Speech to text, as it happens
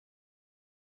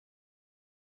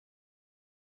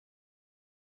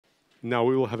Now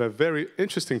we will have a very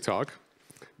interesting talk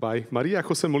by Maria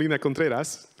Jose Molina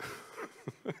Contreras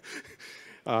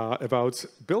about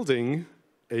building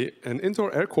an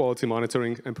indoor air quality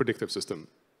monitoring and predictive system.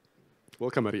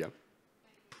 Welcome, Maria.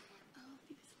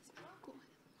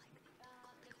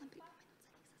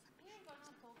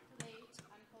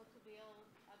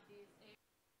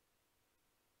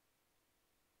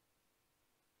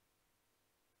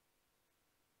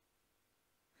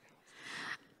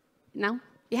 Now?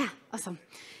 Yeah, awesome.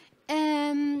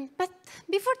 But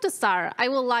before to start, I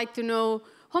would like to know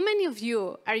how many of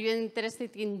you are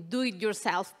interested in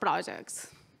do-it-yourself projects?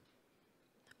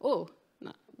 Oh,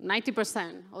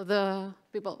 90% of the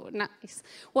people. Nice.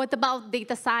 What about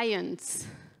data science?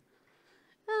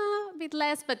 A bit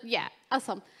less, but yeah,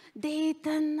 awesome.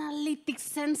 Data analytics,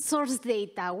 sensors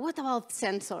data. What about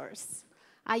sensors?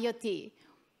 IoT.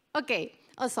 Okay,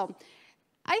 awesome.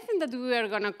 I think that we are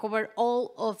going to cover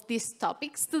all of these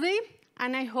topics today,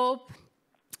 and I hope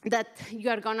that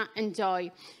you are going to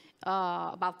enjoy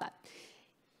about that.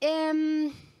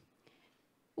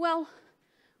 Well,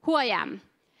 who I am.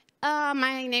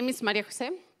 My name is Maria Jose.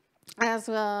 As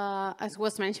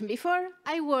was mentioned before,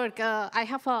 I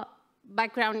have a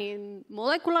background in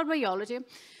molecular biology.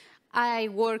 I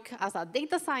work as a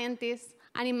data scientist,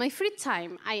 and in my free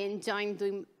time, I enjoy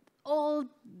doing all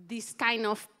these kind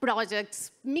of projects,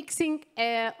 mixing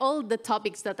all the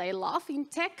topics that I love in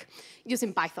tech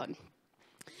using Python.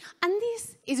 And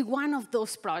this is one of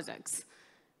those projects.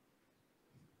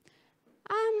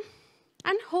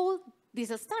 And how this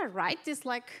start, right? It's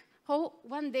like how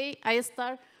one day I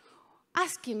start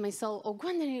asking myself or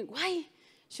wondering why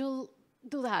should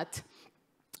do that.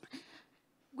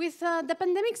 With the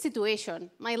pandemic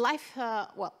situation, my life,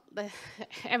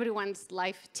 everyone's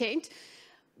life changed.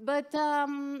 But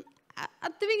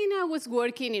at the beginning, I was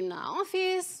working in an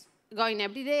office, going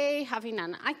every day, having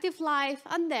an active life,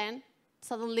 and then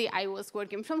suddenly I was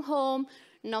working from home,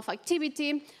 no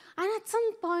activity, and at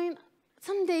some point,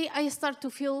 someday I start to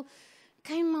feel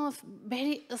kind of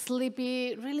very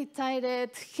sleepy, really tired,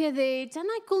 headache, and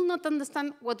I could not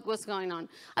understand what was going on.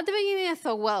 At the beginning, I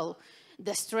thought, well,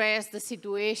 the stress, the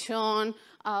situation,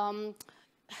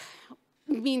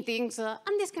 meetings, and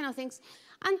these kind of things,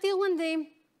 until one day,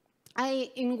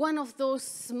 in one of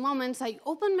those moments, I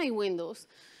opened my windows,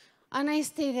 and I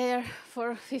stayed there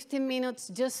for 15 minutes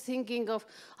just thinking of,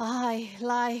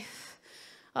 life,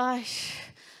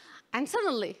 and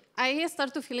suddenly, I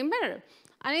started feeling better.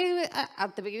 And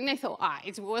at the beginning, I thought,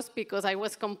 it was because I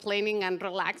was complaining and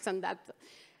relaxed and that.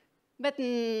 But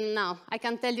no, I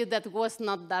can tell you that was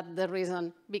not that the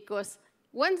reason, because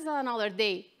once another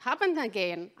day happened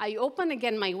again, I opened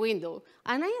again my window,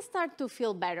 and I start to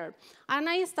feel better. And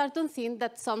I start to think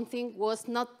that something was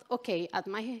not okay at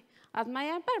my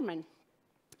apartment.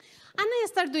 And I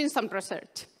start doing some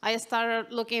research. I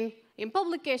started looking in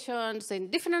publications, in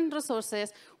different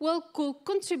resources, what could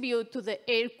contribute to the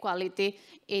air quality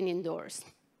in indoors.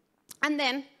 And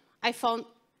then I found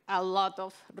a lot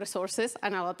of resources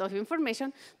and a lot of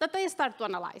information that I start to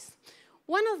analyze.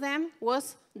 One of them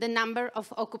was the number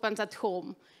of occupants at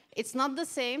home. It's not the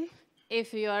same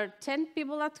if you are 10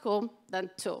 people at home than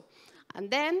 2. And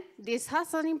then this has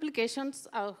some implications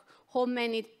of how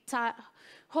many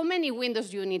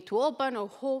windows you need to open or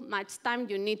how much time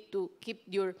you need to keep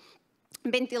your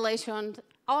ventilation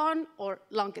on or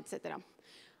long, etc.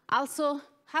 Also,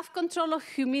 have control of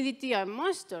humidity and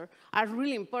moisture are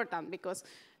really important because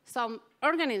some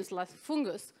organisms like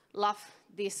fungus love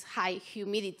this high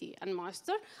humidity and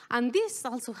moisture, and this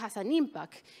also has an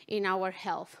impact in our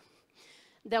health.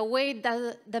 The way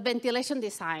that the ventilation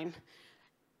design,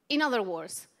 in other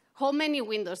words, how many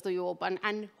windows do you open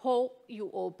and how you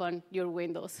open your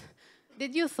windows?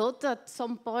 Did you thought at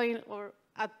some point or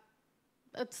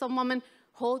at some moment,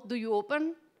 how do you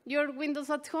open your windows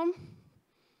at home?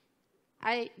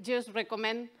 I just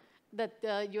recommend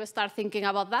that you start thinking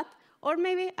about that, or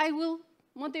maybe I will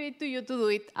motivate you to do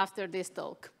it after this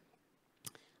talk.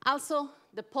 Also,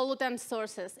 the pollutant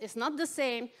sources is not the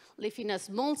same live in a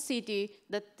small city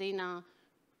that in a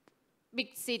big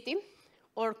city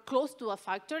or close to a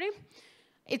factory.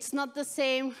 It's not the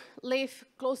same live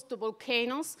close to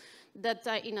volcanoes that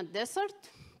in a desert.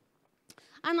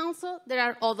 And also, there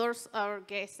are others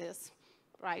gases,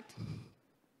 right?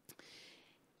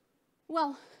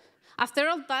 Well, after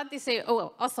all that, they say, oh,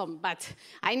 well, awesome, but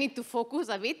I need to focus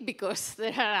a bit because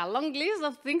there are a long list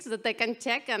of things that I can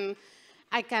check and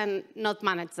I cannot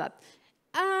manage that.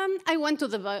 I went to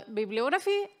the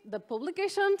bibliography, the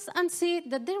publications, and see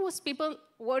that there was people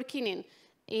working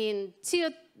in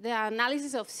the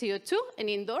analysis of CO2 and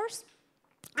indoors,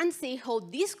 and see how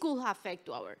this could affect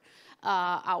our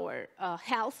our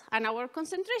health and our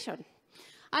concentration.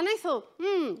 And I thought,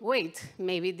 wait,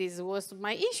 maybe this was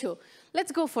my issue.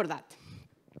 Let's go for that.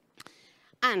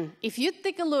 And if you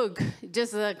take a look,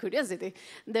 just a curiosity,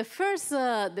 the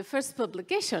first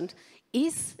publication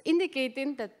is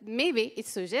indicating that maybe,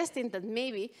 it's suggesting that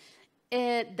maybe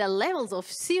the levels of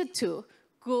CO2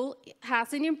 could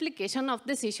have an implication of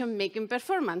decision-making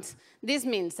performance. This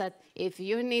means that if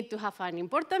you need to have an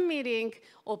important meeting,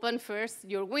 open first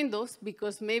your windows,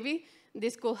 because maybe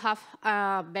this could have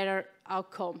a better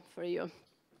outcome for you.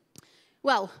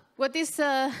 Well, what is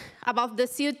about the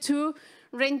CO2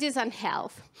 ranges and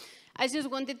health? I just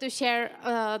wanted to share,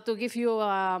 to give you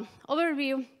an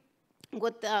overview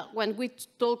what, when we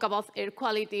talk about air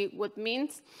quality, what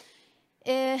means.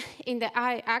 In the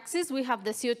y-axis, we have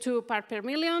the CO2 part per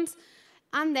millions,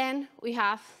 and then we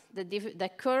have the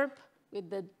curve with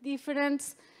the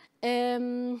different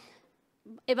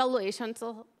evaluations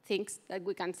of things that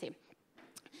we can see.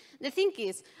 The thing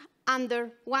is,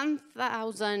 under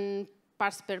 1,000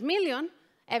 parts per million,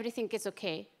 everything is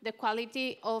okay. The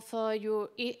quality of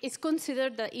is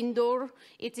considered the indoor,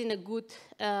 it's in a good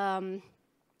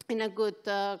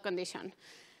condition.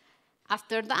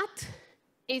 After that,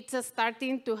 it's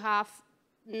starting to have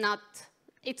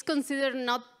it's considered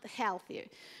not healthy.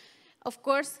 Of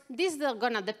course, this is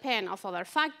gonna depend on other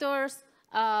factors.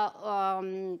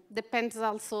 Depends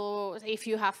also if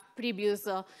you have previous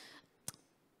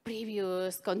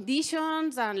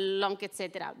conditions and long,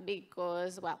 etc.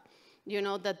 Because, well, you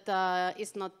know that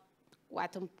it's not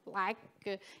white and black.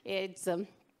 It's a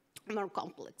more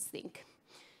complex thing.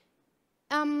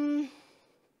 And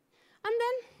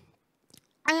then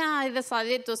I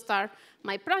decided to start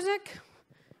my project.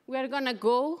 We're going to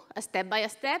go step by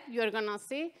step. You're going to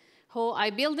see how I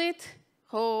build it,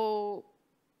 how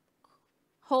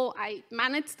I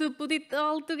managed to put it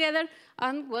all together,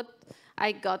 and what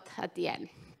I got at the end.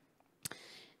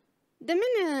 The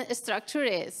main structure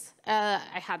is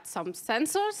I had some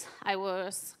sensors. I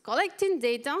was collecting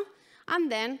data,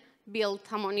 and then built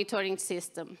a monitoring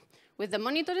system. With the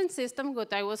monitoring system,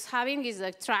 what I was having is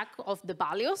a track of the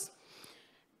values.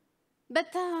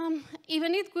 But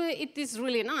even if it is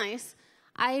really nice,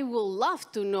 I would love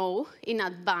to know in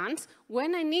advance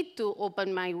when I need to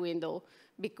open my window,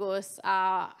 because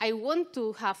I want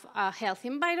to have a healthy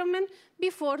environment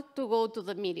before to go to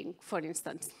the meeting, for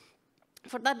instance.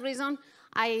 For that reason,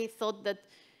 I thought that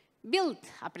build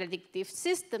a predictive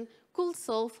system could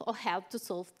solve or help to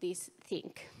solve this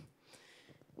thing.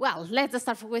 Well, let's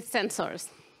start with sensors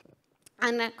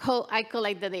and how I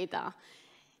collect the data.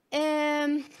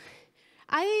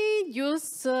 I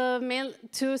use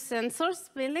two sensors,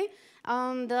 really.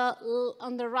 On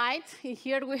the right,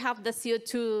 here we have the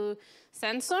CO2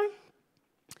 sensor.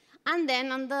 And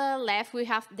then on the left, we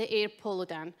have the air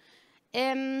pollutant.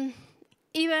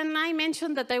 Even I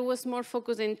mentioned that I was more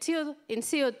focused in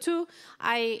CO2.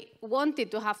 I wanted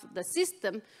to have the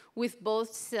system with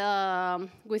both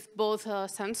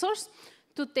sensors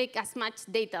to take as much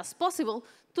data as possible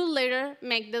to later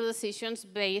make the decisions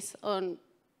based on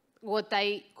what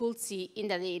I could see in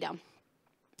the data.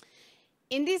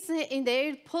 In the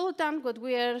air pollutant, what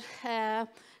we are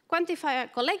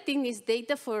collecting is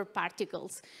data for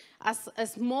particles. As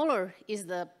smaller is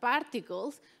the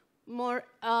particles, more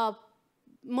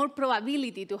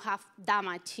probability to have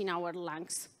damage in our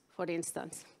lungs, for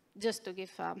instance, just to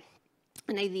give an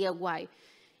idea why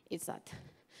it's that.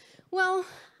 Well,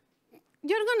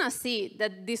 you're going to see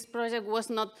that this project was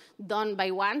not done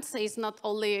by once. It's not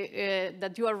only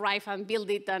that you arrive and build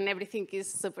it and everything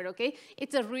is super okay.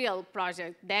 It's a real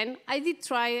project. Then I did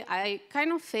try. I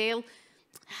kind of failed.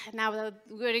 Now that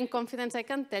we're in confidence, I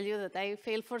can tell you that I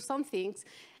failed for some things.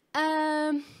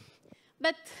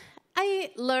 But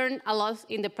I learned a lot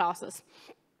in the process.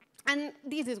 And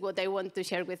this is what I want to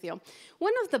share with you.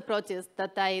 One of the projects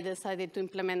that I decided to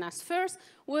implement as first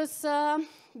was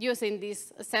using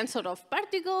this sensor of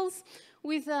particles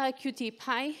with a Qt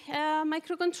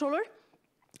microcontroller,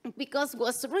 because it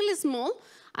was really small,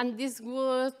 and this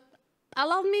would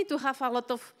allow me to have a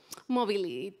lot of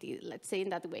mobility, let's say in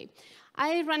that way.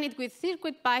 I ran it with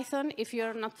CircuitPython, if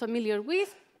you're not familiar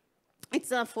with. It's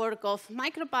a fork of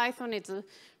MicroPython. It's a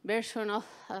version of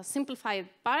simplified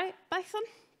Python.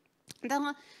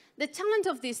 The challenge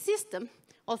of this system,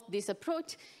 of this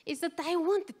approach, is that I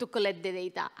wanted to collect the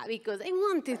data because I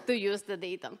wanted to use the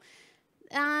data.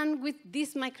 And with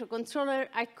this microcontroller,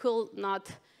 I could not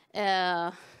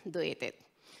do it.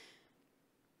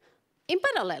 In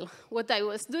parallel, what I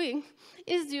was doing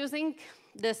is using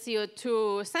the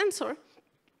CO2 sensor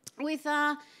with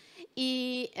a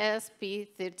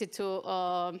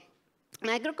ESP32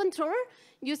 microcontroller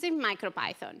using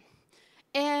MicroPython.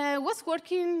 Was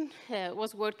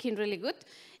working really good.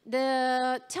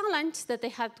 The challenge that I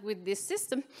had with this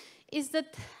system is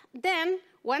that then,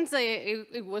 once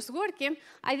it was working,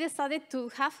 I decided to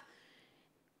have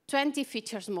 20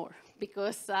 features more,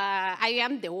 because I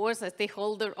am the worst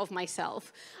stakeholder of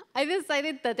myself. I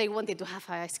decided that I wanted to have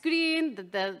a screen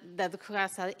that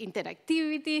has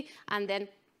interactivity, and then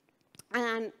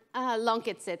long,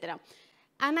 etc.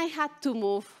 And I had to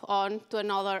move on to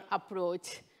another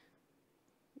approach.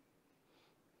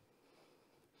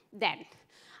 Then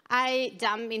I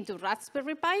jumped into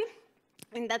Raspberry Pi,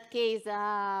 in that case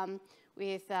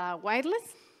with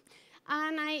wireless,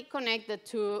 and I connect the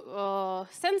two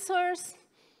sensors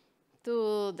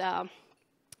to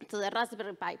the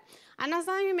Raspberry Pi. And as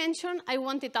I mentioned, I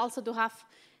wanted also to have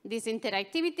this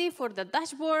interactivity for the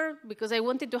dashboard, because I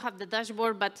wanted to have the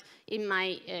dashboard, but in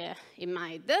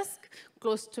my desk,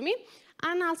 close to me.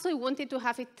 And also I wanted to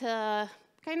have it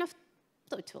kind of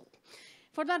touchable.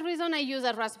 For that reason, I use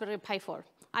a Raspberry Pi 4.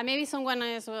 And maybe someone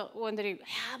is wondering,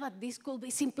 yeah, but this could be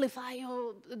simplified,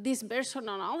 or this version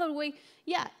another way.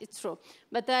 Yeah, it's true.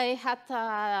 But I had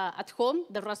at home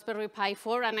the Raspberry Pi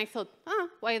 4, and I thought,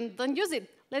 why don't use it?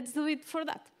 Let's do it for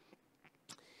that.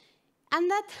 And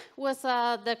that was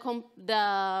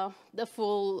the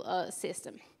full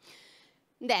system.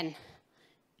 Then,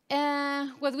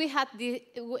 what we had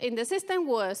in the system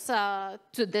was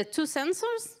the two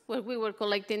sensors where we were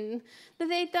collecting the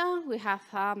data. We have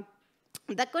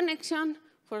the connection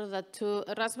for the two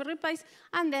Raspberry Pis,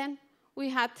 and then we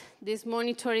had this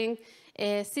monitoring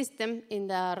system in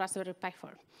the Raspberry Pi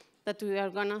 4 that we are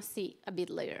going to see a bit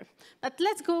later. But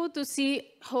let's go to see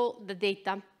how the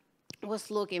data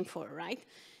was looking for, right?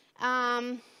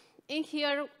 In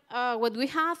here, what we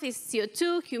have is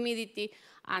CO2, humidity,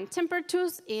 and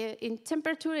temperatures in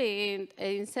temperature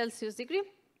in Celsius degree.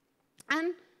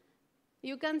 And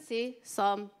you can see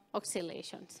some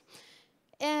oscillations.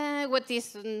 What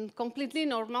is completely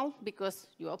normal, because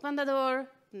you open the door,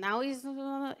 now is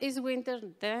winter,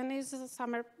 then is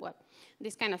summer, well,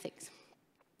 these kind of things.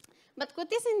 But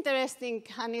what is interesting,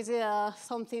 and is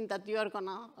something that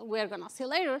we're gonna see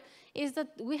later, is that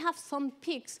we have some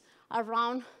peaks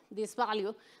around this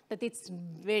value that it's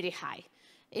very high.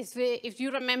 If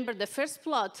you remember the first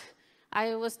plot,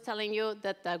 I was telling you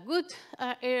that a good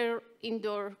air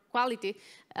indoor quality,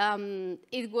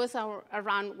 it was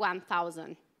around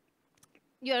 1,000.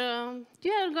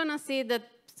 You're gonna see that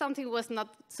something was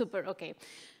not super okay.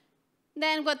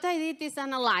 Then what I did is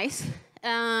analyze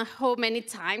how many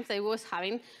times I was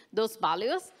having those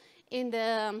values. In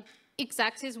the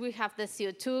x-axis, we have the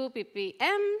CO2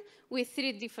 ppm with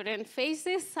 3 different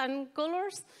phases and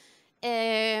colors.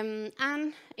 And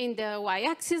in the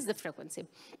y-axis, the frequency.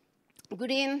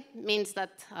 Green means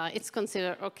that it's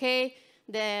considered okay.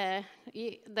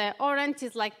 The orange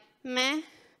is like meh.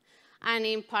 And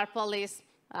in purple is,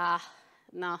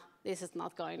 no, this is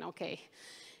not going okay.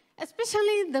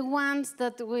 Especially the ones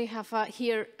that we have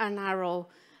here an arrow.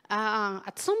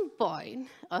 At some point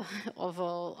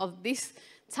of this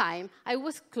time, I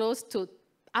was close to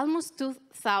almost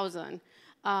 2,000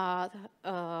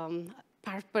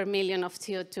 parts per million of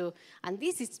CO2, and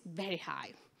this is very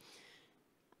high.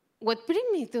 What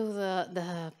brings me to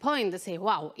the point to say,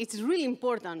 wow, it's really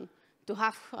important to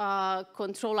have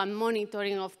control and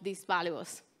monitoring of these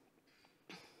values.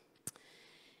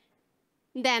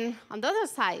 Then, on the other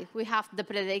side, we have the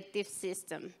predictive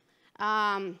system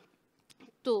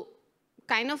to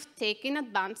kind of take in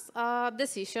advance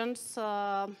decisions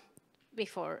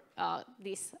before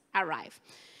these arrive.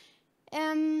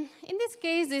 In this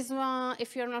case,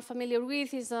 if you're not familiar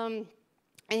with,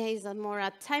 is a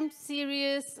more time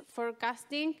series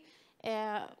forecasting.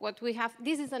 What we have,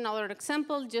 this is another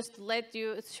example, just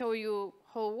to show you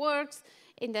how it works.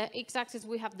 In the x-axis,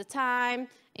 we have the time.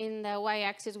 In the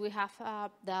y-axis, we have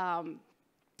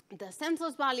the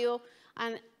census value.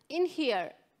 And in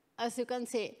here, as you can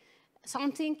see,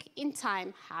 something in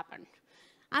time happened.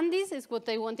 And this is what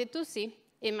I wanted to see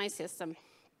in my system.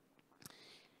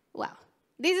 Well,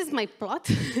 this is my plot.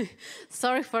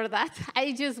 Sorry for that.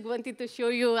 I just wanted to show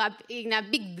you in a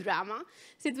big drama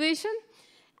situation.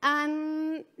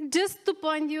 And just to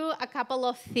point you a couple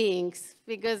of things,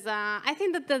 because I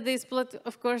think that this plot,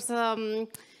 of course,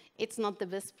 it's not the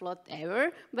best plot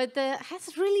ever, but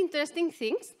has really interesting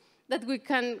things that we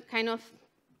can kind of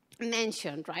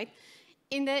mention, right?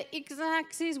 In the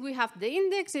x-axis, we have the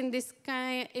index. In this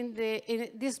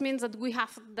this means that we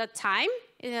have the time,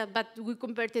 but we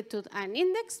convert it to an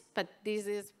index. But this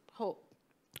is how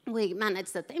we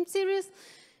manage the time series.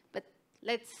 But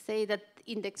let's say that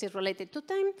index is related to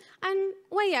time, and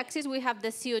y-axis we have the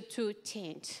CO2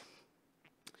 change.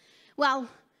 Well,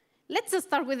 let's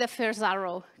start with the first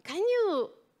arrow. Can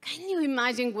you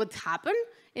imagine what happened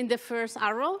in the first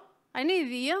arrow? Any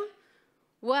idea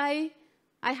why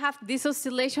I have this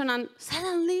oscillation and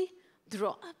suddenly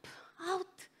drop out,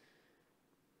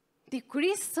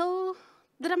 decrease so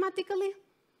dramatically?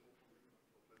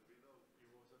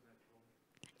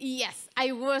 Yes,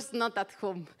 I was not at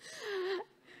home.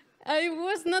 I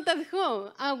was not at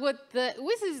home.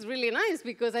 Which is really nice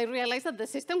because I realized that the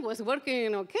system was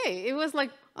working okay. It was like,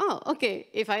 oh, okay,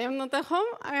 if I am not at home,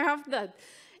 I have that.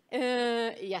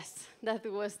 Yes, that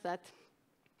was that.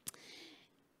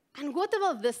 And what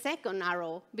about the second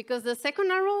arrow? Because the second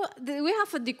arrow, we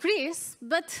have a decrease,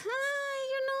 but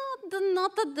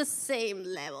not at the same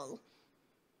level.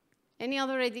 Any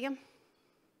other idea?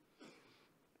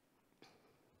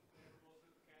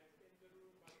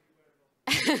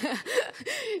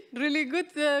 Really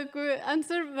good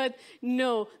answer, but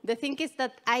no. The thing is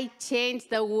that I changed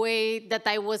the way that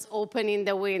I was opening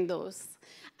the windows.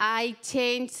 I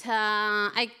changed,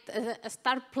 I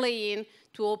start playing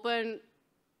to open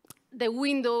the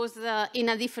windows in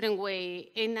a different way,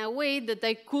 in a way that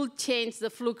I could change the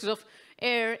flux of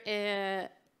air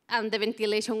and the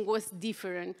ventilation was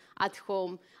different at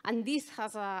home. And this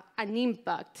has an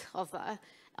impact of,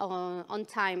 on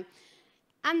time.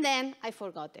 And then I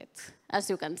forgot it, as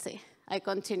you can see. I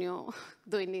continue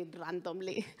doing it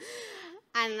randomly.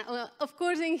 And of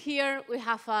course, in here, we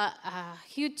have a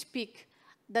huge peak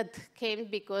that came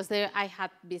because I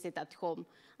had visit at home.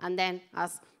 And then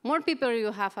as more people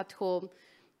you have at home,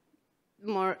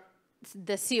 more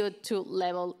the CO2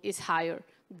 level is higher.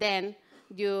 Then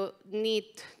you need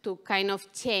to kind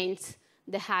of change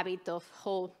the habit of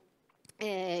how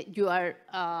you are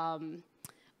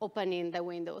opening the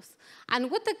windows. And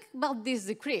what about this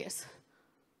decrease?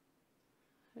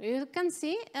 You can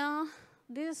see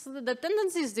the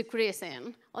tendency is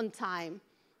decreasing on time.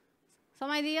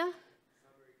 Some idea?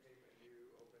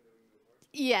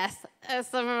 Yes,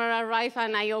 summer arrived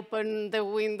and I open the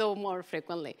window more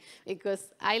frequently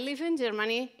because I live in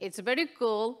Germany, it's very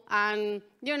cool, and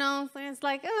it's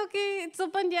like, okay, it's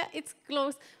open, yeah, it's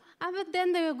closed. But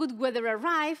then the good weather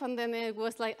arrived, and then it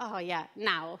was like, oh yeah,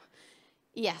 now.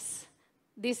 Yes,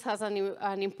 this has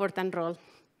an important role.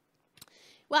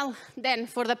 Well, then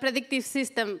for the predictive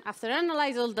system, after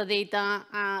analyze all the data,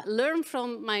 learn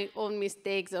from my own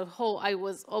mistakes of how I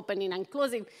was opening and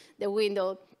closing the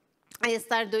window, I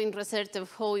started doing research of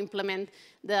how implement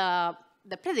the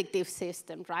predictive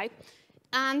system, right?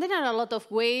 And there are a lot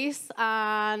of ways,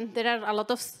 and there are a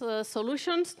lot of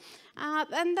solutions.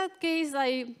 In that case,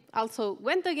 I also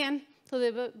went again to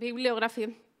the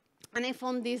bibliography, and I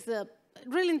found this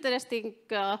really interesting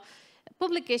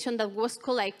publication that was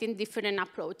collecting different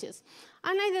approaches.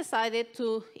 And I decided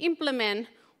to implement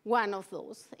one of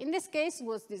those. In this case,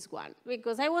 was this one,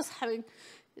 because I was having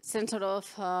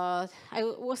I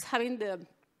was having the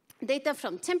data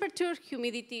from temperature,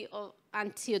 humidity,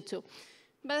 and CO2.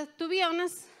 But to be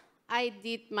honest, I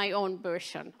did my own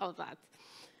version of that.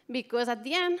 Because at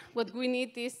the end, what we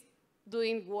need is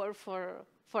doing work for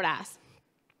us.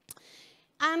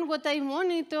 And what I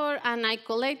monitor and I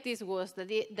collect this was the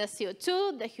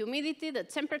CO2, the humidity, the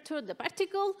temperature, the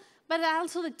particle, but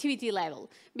also the activity level,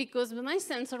 because my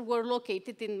sensors were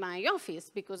located in my office,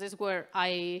 because it's where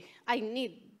I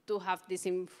need to have this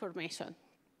information,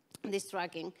 this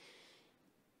tracking.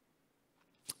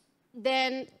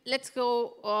 Then let's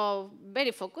go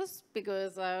very focused,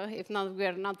 because if not, we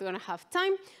are not going to have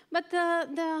time. But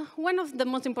one of the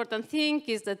most important things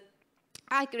is that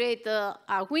I create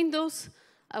a Windows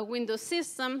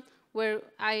system where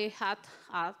I had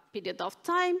a period of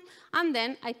time, and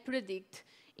then I predict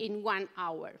in 1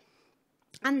 hour.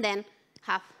 And then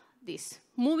have this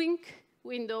moving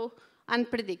window and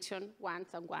prediction once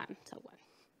and once and once.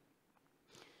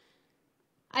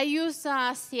 I use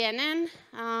CNN.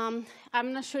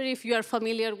 I'm not sure if you are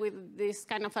familiar with this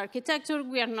kind of architecture.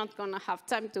 We are not going to have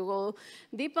time to go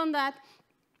deep on that.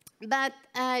 But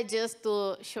just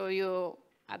to show you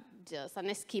just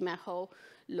a schema how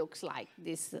looks like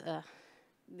this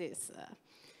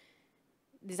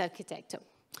architecture.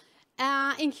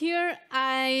 In here,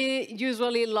 I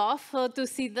usually love to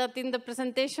see that in the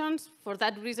presentations. For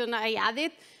that reason, I add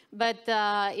it. But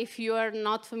if you are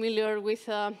not familiar with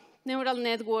neural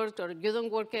network or you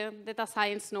don't work in data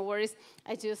science, no worries.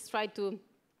 I just try to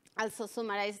also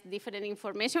summarize different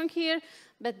information here.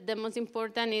 But the most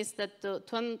important is that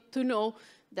to know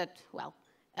that, well,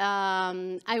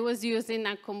 I was using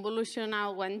a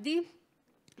convolutional 1D,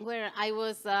 where I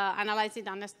was analyzing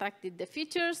and extracting the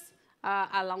features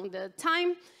along the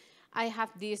time. I have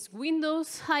these window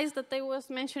size that I was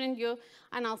mentioning you,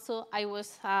 and also I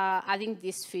was adding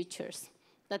these features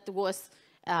that was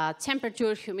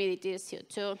temperature, humidity,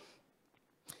 CO2.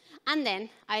 And then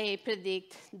I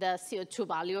predict the CO2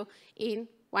 value in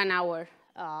 1 hour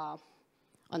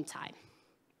on time.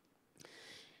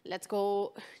 Let's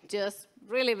go just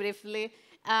really briefly.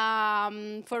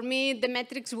 For me, the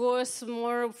metrics was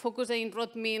more focused in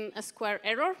root mean square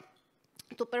error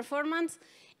to performance.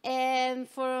 And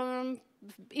for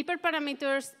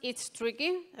hyperparameters, it's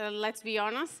tricky, let's be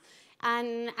honest.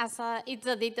 And as it's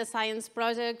a data science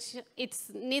project, it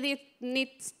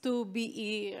needs to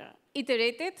be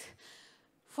iterated.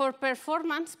 For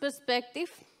performance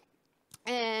perspective,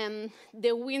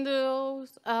 the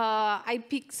windows, I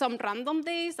pick some random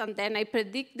days, and then I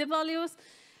predict the values.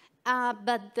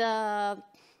 But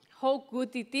how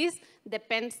good it is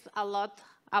depends a lot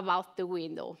about the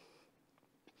window.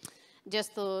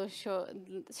 Just to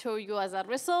show you as a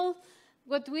result,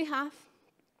 what we have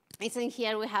is in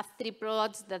here we have 3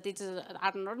 plots that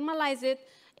are normalized.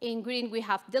 In green, we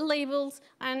have the labels,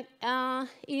 and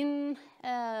in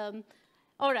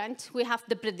orange, we have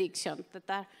the prediction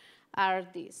that are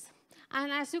these.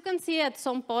 And as you can see, at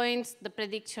some points, the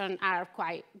predictions are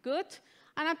quite good,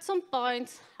 and at some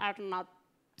points are not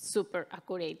super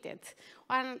accurate.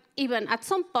 And even at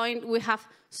some point, we have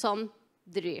some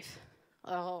drift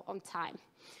on time.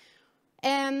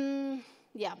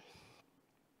 Yeah.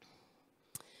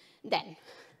 Then,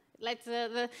 let's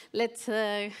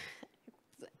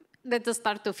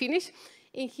start to finish.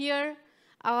 In here,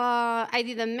 I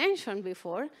didn't mention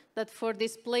before that for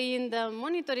displaying the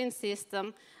monitoring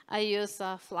system, I use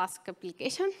a Flask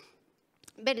application.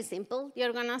 Very simple,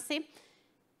 you're gonna see.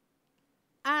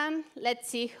 And let's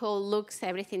see how looks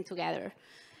everything together.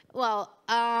 Well,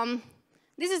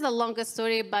 this is the longest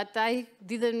story, but I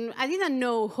didn't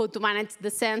know how to manage the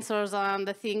sensors and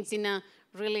the things in a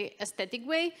really aesthetic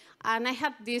way. And I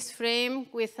had this frame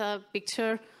with a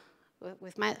picture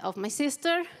of my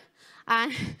sister.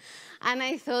 And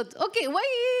I thought, OK, why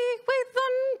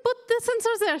don't put the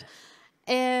sensors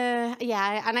there?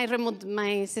 Yeah, and I removed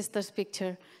my sister's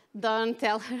picture. Don't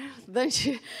tell her,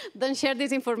 don't share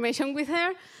this information with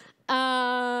her.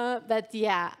 But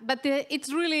yeah,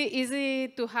 it's really easy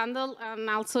to handle, and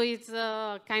also it's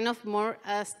kind of more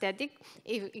aesthetic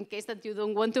in case that you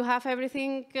don't want to have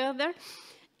everything there.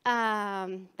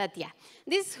 But yeah,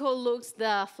 this is how looks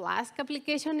the Flask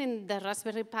application in the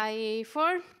Raspberry Pi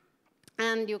 4,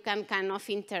 and you can kind of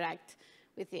interact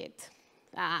with it.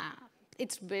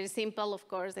 It's very simple, of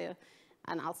course,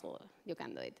 and also you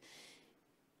can do it.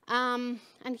 And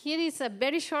here is a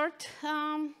very short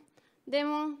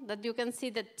demo that you can see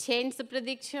that change the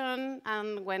prediction,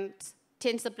 and when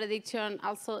change the prediction,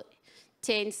 also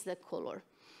change the color.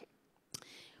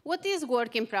 What is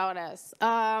work in progress?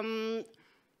 I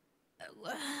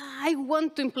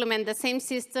want to implement the same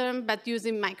system, but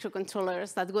using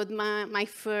microcontrollers. That was my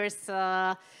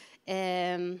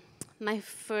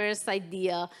first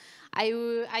idea.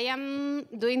 I am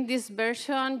doing this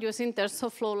version using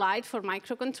TensorFlow Lite for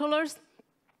microcontrollers.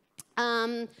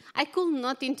 I could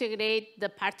not integrate the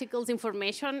particles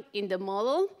information in the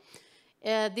model.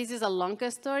 This is a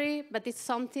longer story, but it's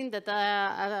something that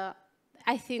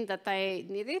I think that I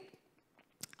need it,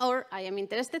 or I am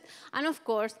interested. And of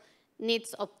course,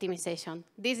 needs optimization.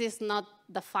 This is not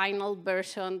the final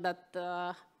version that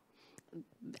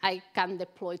I can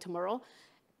deploy tomorrow.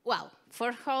 Well,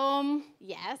 for home,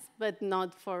 yes, but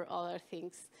not for other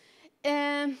things.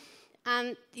 And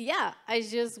yeah, I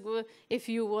just would, if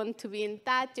you want to be in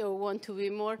touch or want to be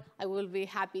more, I will be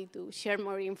happy to share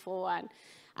more info.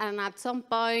 And at some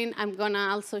point, I'm going to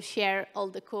also share all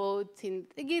the code in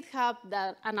the GitHub,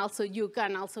 and also you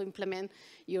can also implement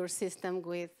your system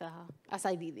with, as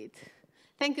I did it.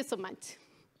 Thank you so much.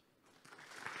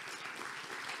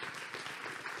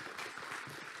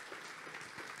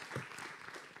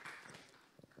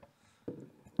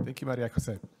 Thank you, Maria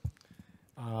Jose.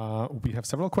 We have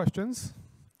several questions,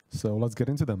 so let's get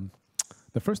into them.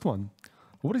 The first one,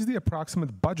 what is the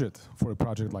approximate budget for a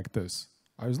project like this?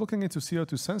 I was looking into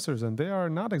CO2 sensors, and they are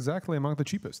not exactly among the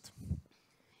cheapest.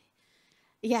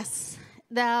 Yes,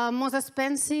 the most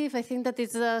expensive, I think that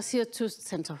is the CO2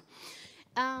 sensor.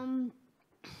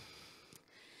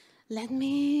 Let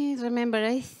me remember,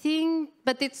 I think,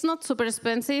 but it's not super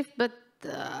expensive, but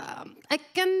I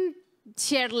can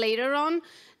share later on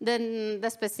the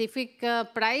specific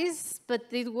price, but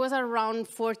it was around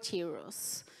 40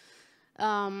 euros.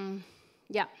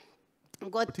 Yeah.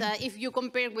 What, if you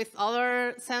compare with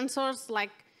other sensors,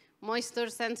 like moisture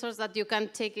sensors that you can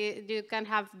take, you can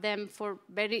have them for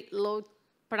very low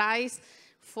price,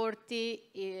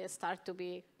 40 start to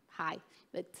be high.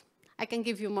 But I can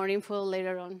give you more info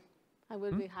later on. I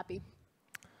will be happy.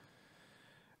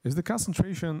 Is the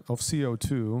concentration of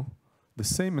CO2 the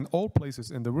same in all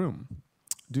places in the room?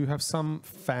 Do you have some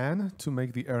fan to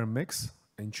make the air mix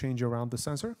and change around the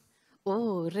sensor?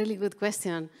 Oh, really good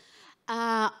question.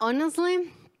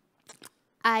 Honestly,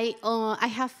 I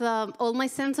have all my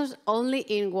sensors only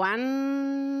in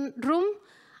one room,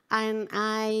 and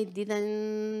I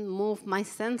didn't move my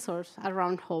sensors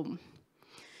around home.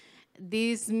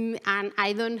 And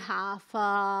I don't have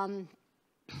an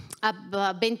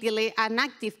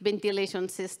active ventilation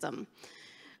system,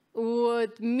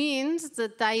 which means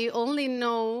that I only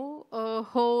know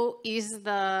how is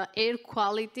the air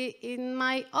quality in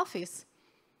my office,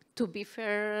 to be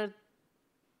fair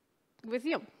with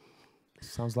you.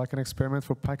 Sounds like an experiment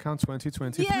for PyCon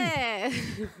 2023. Yeah!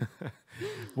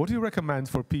 What do you recommend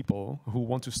for people who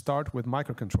want to start with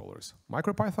microcontrollers?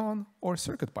 MicroPython or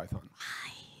CircuitPython?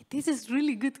 This is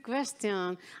really good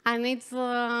question. And it's,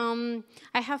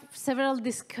 I have several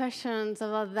discussions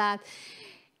about that.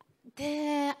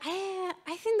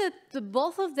 I think that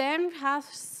both of them have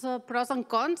pros and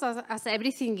cons, as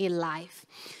everything in life.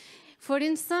 For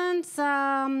instance,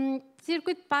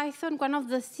 CircuitPython, one of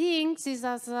the things is,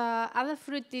 as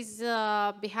Adafruit is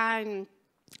behind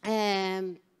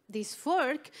this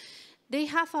fork, they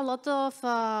have a lot of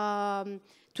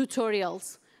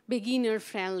tutorials,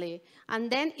 beginner-friendly. And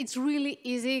then it's really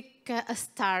easy to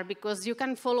start, because you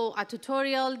can follow a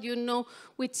tutorial, you know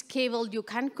which cable you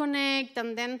can connect,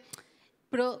 and then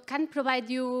can provide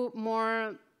you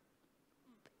more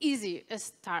easy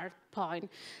start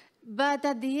point. But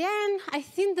at the end, I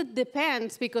think that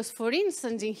depends, because, for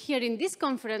instance, here in this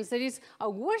conference, there is a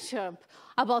workshop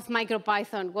about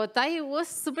MicroPython. What I was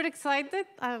super excited,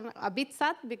 a bit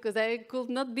sad, because I could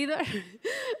not be there,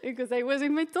 because I was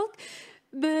in my talk.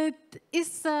 But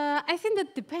it's, I think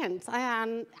that depends.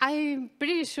 I'm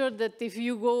pretty sure that if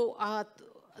you go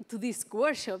to this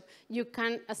workshop, you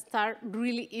can start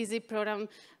really easy program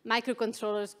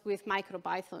microcontrollers with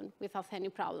MicroPython without any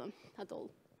problem at all.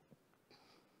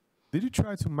 Did you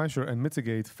try to measure and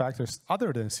mitigate factors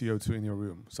other than CO2 in your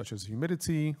room, such as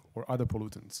humidity or other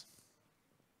pollutants?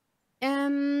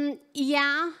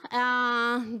 Yeah,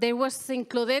 there was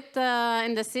included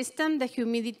in the system. The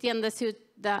humidity and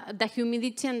the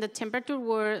humidity and the temperature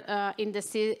were in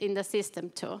the system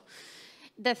too.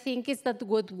 The thing is that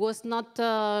what was not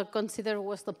considered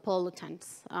was the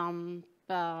pollutants.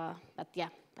 But yeah,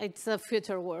 it's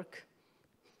future work.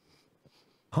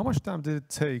 How much time did it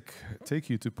take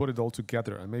you to put it all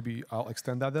together? And maybe I'll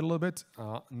extend that a little bit.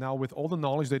 Now, with all the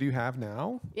knowledge that you have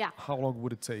now, how long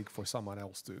would it take for someone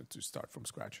else to start from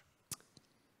scratch?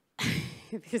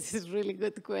 This is a really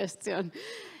good question.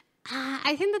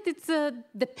 I think that it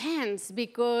depends,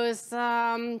 because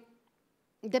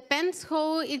depends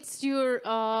how it's your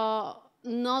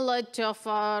knowledge of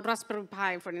Raspberry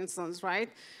Pi, for instance, right?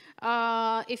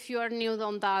 If you are new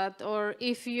on that, or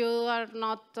if you are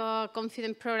not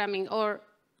confident programming, or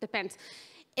depends.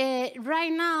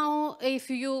 Right now, if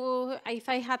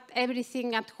I had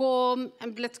everything at home,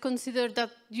 and let's consider that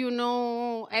you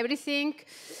know everything,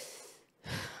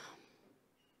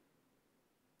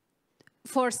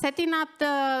 for setting up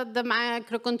the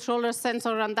microcontroller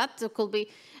sensor, and that could be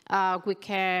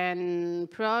weekend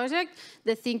project.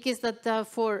 The thing is that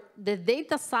for the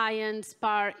data science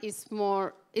part is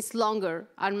longer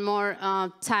and more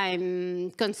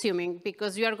time consuming,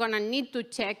 because you are going to need to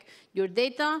check your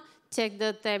data, check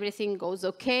that everything goes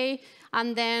okay,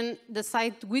 and then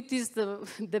decide which is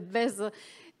the best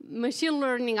machine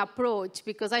learning approach,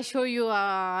 because I show you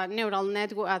a neural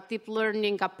network, a deep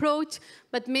learning approach,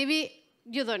 but maybe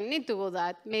you don't need to go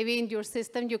that. Maybe in your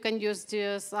system you can use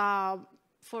just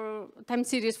for time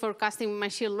series forecasting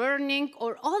machine learning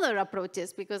or other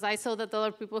approaches, because I saw that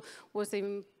other people was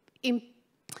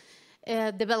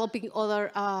developing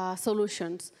other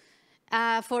solutions.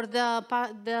 For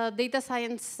the data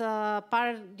science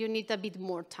part, you need a bit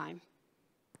more time.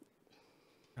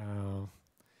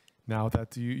 Now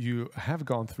that you have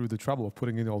gone through the trouble of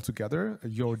putting it all together,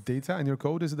 your data and your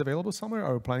code, is it available somewhere?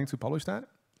 Are you planning to publish that?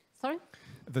 Sorry?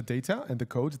 The data and the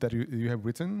code that you have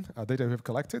written, data you have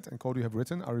collected and code you have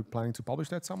written, are you planning to publish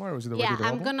that somewhere, or is it already available?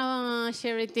 I'm going to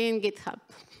share it in GitHub.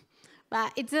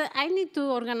 But I need to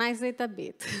organize it a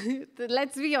bit.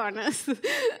 Let's be honest.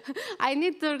 I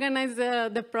need to organize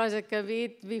the project a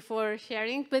bit before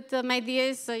sharing. But my idea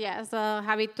is, yes,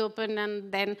 have it open,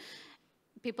 and then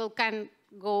people can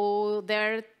go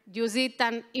there, use it,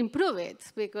 and improve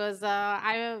it, because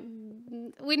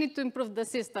we need to improve the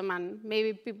system, and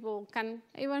maybe people can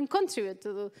even contribute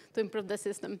to improve the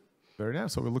system. Very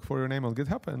nice. So we look for your name on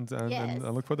GitHub and Yes.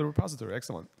 look for the repository.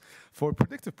 Excellent. For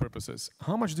predictive purposes,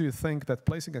 how much do you think that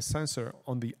placing a sensor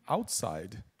on the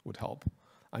outside would help?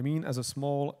 I mean, as a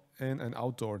small in- and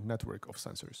outdoor network of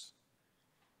sensors.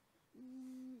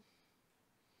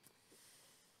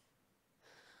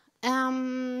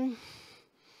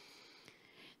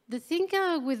 The thing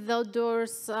with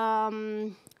outdoors,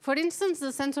 for instance,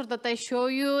 the sensor that I show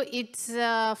you, it's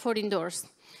for indoors.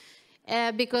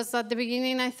 Because at the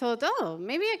beginning I thought, oh,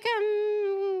 maybe I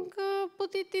can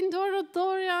put it indoor,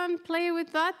 outdoor, and play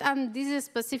with that. And this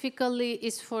specifically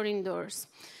is for indoors.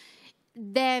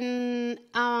 Then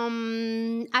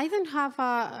I don't have,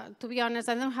 to be honest,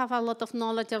 I don't have a lot of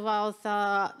knowledge about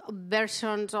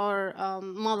versions or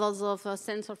models of a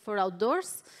sensor for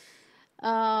outdoors.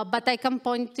 But I can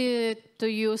point to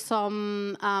you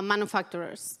some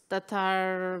manufacturers that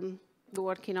are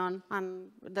working on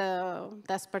and the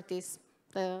expertise.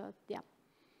 Yeah.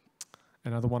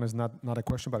 Another one is not a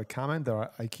question, but a comment. There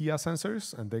are a.k.a.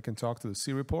 sensors, and they can talk to the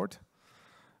C report.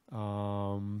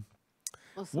 Awesome.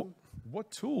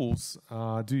 What tools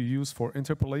do you use for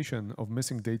interpolation of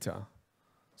missing data,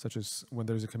 such as when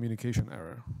there's a communication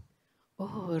error?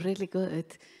 Oh, really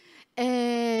good.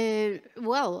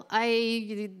 Well,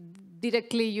 I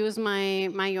directly use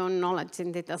my own knowledge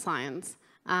in data science.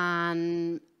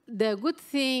 And the good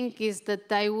thing is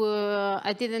that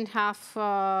I didn't have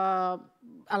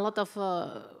a lot of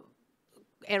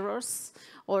errors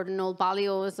or null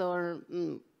values or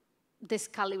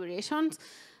discalibrations.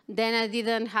 Then I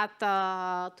didn't have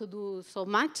to do so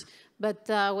much. But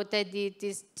what I did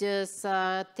is just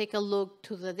take a look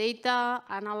to the data,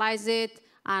 analyze it,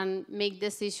 and make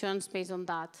decisions based on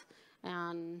that.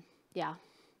 And yeah.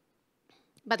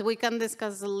 But we can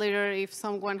discuss later if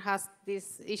someone has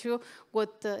this issue,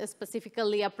 what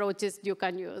specifically approaches you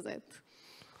can use it.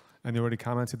 And you already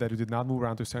commented that you did not move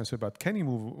around the sensor, but can you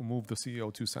move the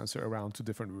CO2 sensor around to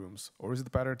different rooms? Or is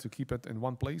it better to keep it in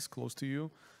one place close to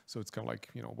you? So it's kind of like,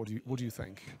 what do you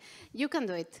think? You can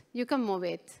do it. You can move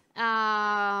it.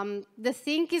 The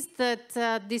thing is that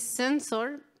this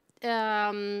sensor,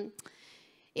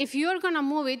 if you're going to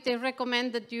move it, they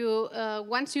recommend that you,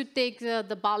 once you take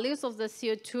the values of the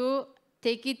CO2,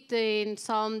 take it in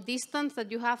some distance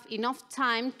that you have enough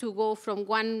time to go from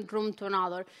one room to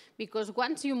another. Because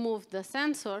once you move the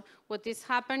sensor, what is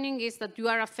happening is that you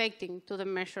are affecting to the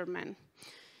measurement.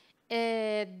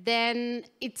 Then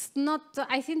it's not,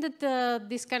 I think that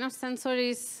this kind of sensor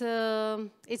is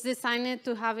designed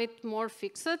to have it more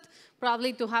fixed,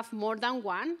 probably to have more than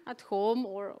one at home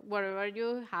or wherever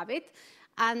you have it,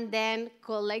 and then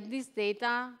collect this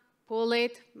data, pull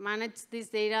it, manage this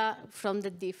data from the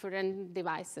different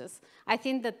devices. I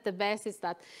think that the best is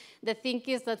that. The thing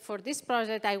is that for this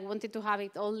project, I wanted to have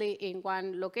it only in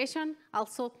one location.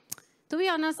 Also, to be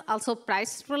honest, also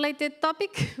price-related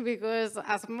topic, because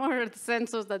as more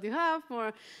sensors that you have,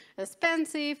 more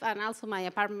expensive, and also my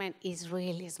apartment is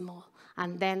really small.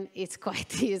 And then it's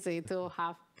quite easy to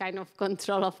have kind of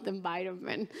control of the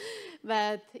environment.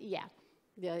 But yeah.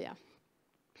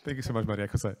 Thank you so much, Maria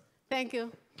Jose. Thank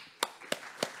you.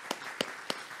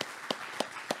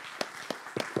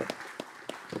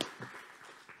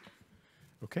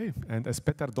 Okay, and as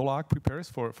Petar Dolak prepares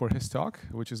for his talk,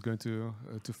 which is going to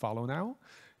follow now,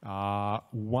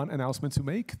 one announcement to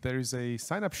make. There is a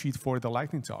sign-up sheet for the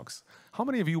Lightning Talks. How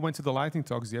many of you went to the Lightning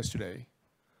Talks yesterday?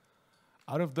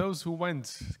 Out of those who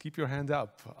went, keep your hand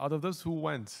up. Out of those who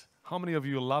went, how many of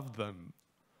you loved them?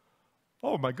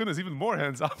 Oh my goodness, even more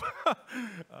hands up.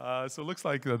 So it looks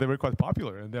like they were quite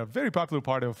popular, and they're a very popular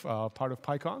part of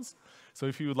PyCons. So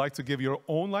if you would like to give your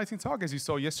own lightning talk, as you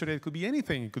saw yesterday, it could be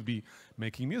anything. It could be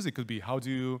making music. It could be how do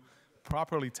you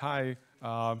properly tie,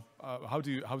 how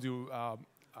do you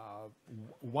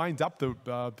wind up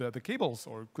the cables,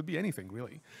 or it could be anything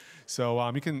really. So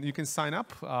you can sign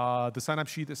up. The sign up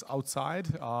sheet is outside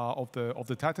of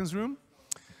the Titans room,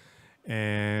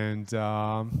 and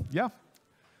yeah.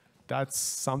 That's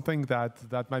something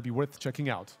that might be worth checking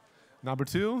out. Number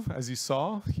two, as you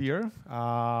saw here,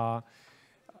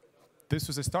 this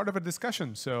was a start of a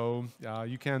discussion. So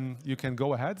you can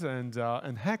go ahead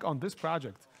and hack on this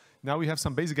project. Now we have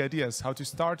some basic ideas how to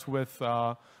start with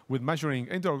measuring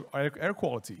indoor air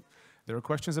quality. There are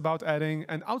questions about adding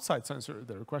an outside sensor.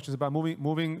 There are questions about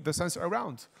moving the sensor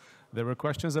around. There were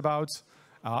questions about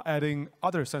adding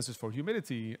other sensors for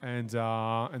humidity and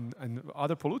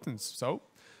other pollutants. So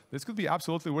this could be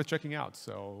absolutely worth checking out.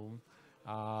 So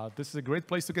This is a great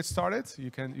place to get started.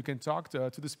 You can talk to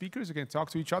the speakers, you can talk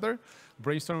to each other,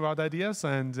 brainstorm about ideas,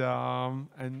 and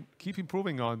keep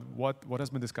improving on what has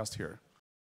been discussed here.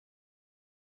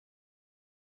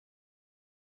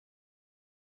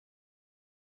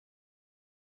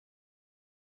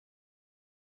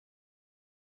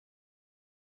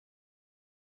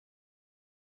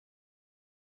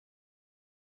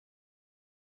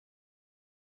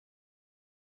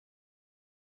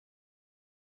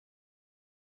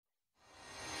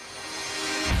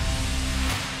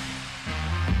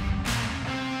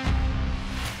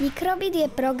 Mikrobit je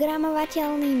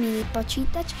programovateľný mini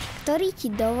počítač, ktorý ti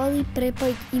dovolí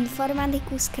prepojiť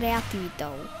informatiku s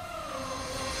kreativitou.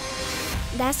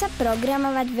 Dá sa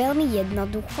programovať veľmi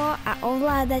jednoducho a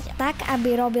ovládať tak,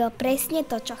 aby robil presne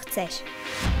to, čo chceš.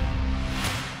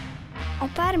 O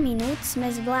pár minút sme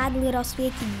zvládli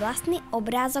rozsvietiť vlastný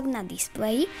obrázok na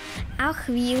displeji a o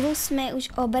chvíľu sme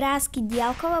už obrázky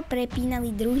diaľkovo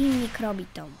prepínali druhým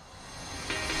mikrobitom.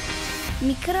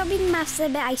 Mikrobit má v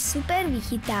sebe aj super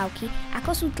vychytávky,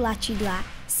 ako sú tlačidlá,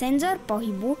 senzor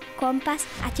pohybu, kompas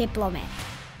a teplomer.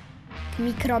 K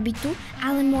mikrobitu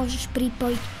ale môžeš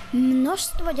pripojiť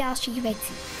množstvo ďalších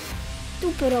vecí.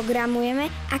 Tu programujeme,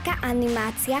 aká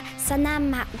animácia sa nám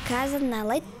má ukázať na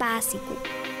LED pásiku.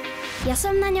 Ja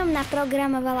som na ňom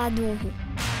naprogramovala dúhu.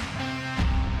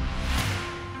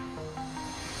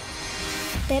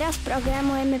 Teraz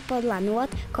programujeme podľa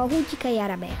nôd kohútika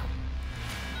Jarabého.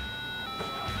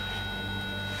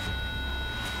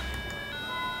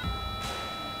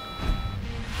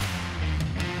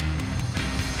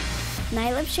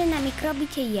 Najlepšie na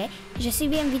mikrobite je, že si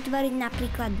viem vytvoriť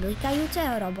napríklad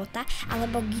blikajúceho robota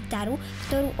alebo gitaru,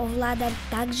 ktorú ovládam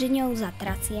tak, že ňou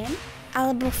zatraciem,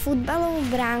 alebo futbalovú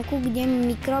bránku, kde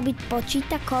mi mikrobit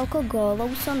počíta, koľko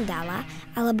gólov som dala,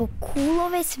 alebo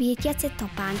kúlové svietiace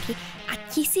topánky a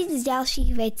 1000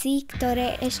 ďalších vecí,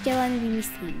 ktoré ešte len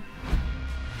vymyslím.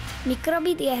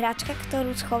 Mikrobit je hračka,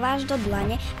 ktorú schováš do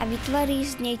dlane a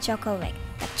vytvoríš z nej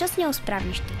čokoľvek. Tak čo s ňou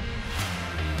spravíš ty?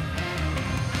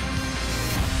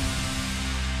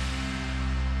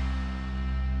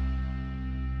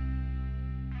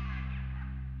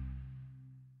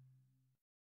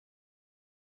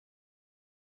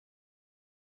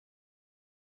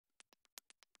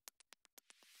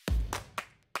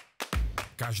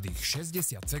 Každých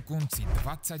 60 sekúnd si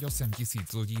 28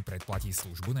 000 ľudí predplatí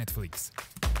službu Netflix.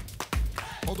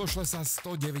 Odošle sa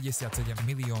 197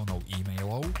 miliónov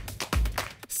e-mailov,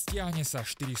 stiahne sa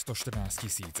 414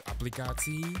 000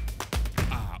 aplikácií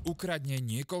a ukradne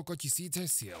niekoľko tisíc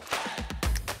hesiel.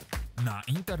 Na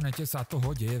internete sa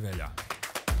toho deje veľa.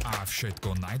 A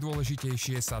všetko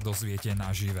najdôležitejšie sa dozviete na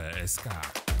Živé.sk.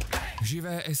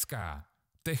 Živé.sk.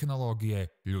 Technológie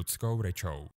ľudskou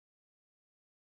rečou.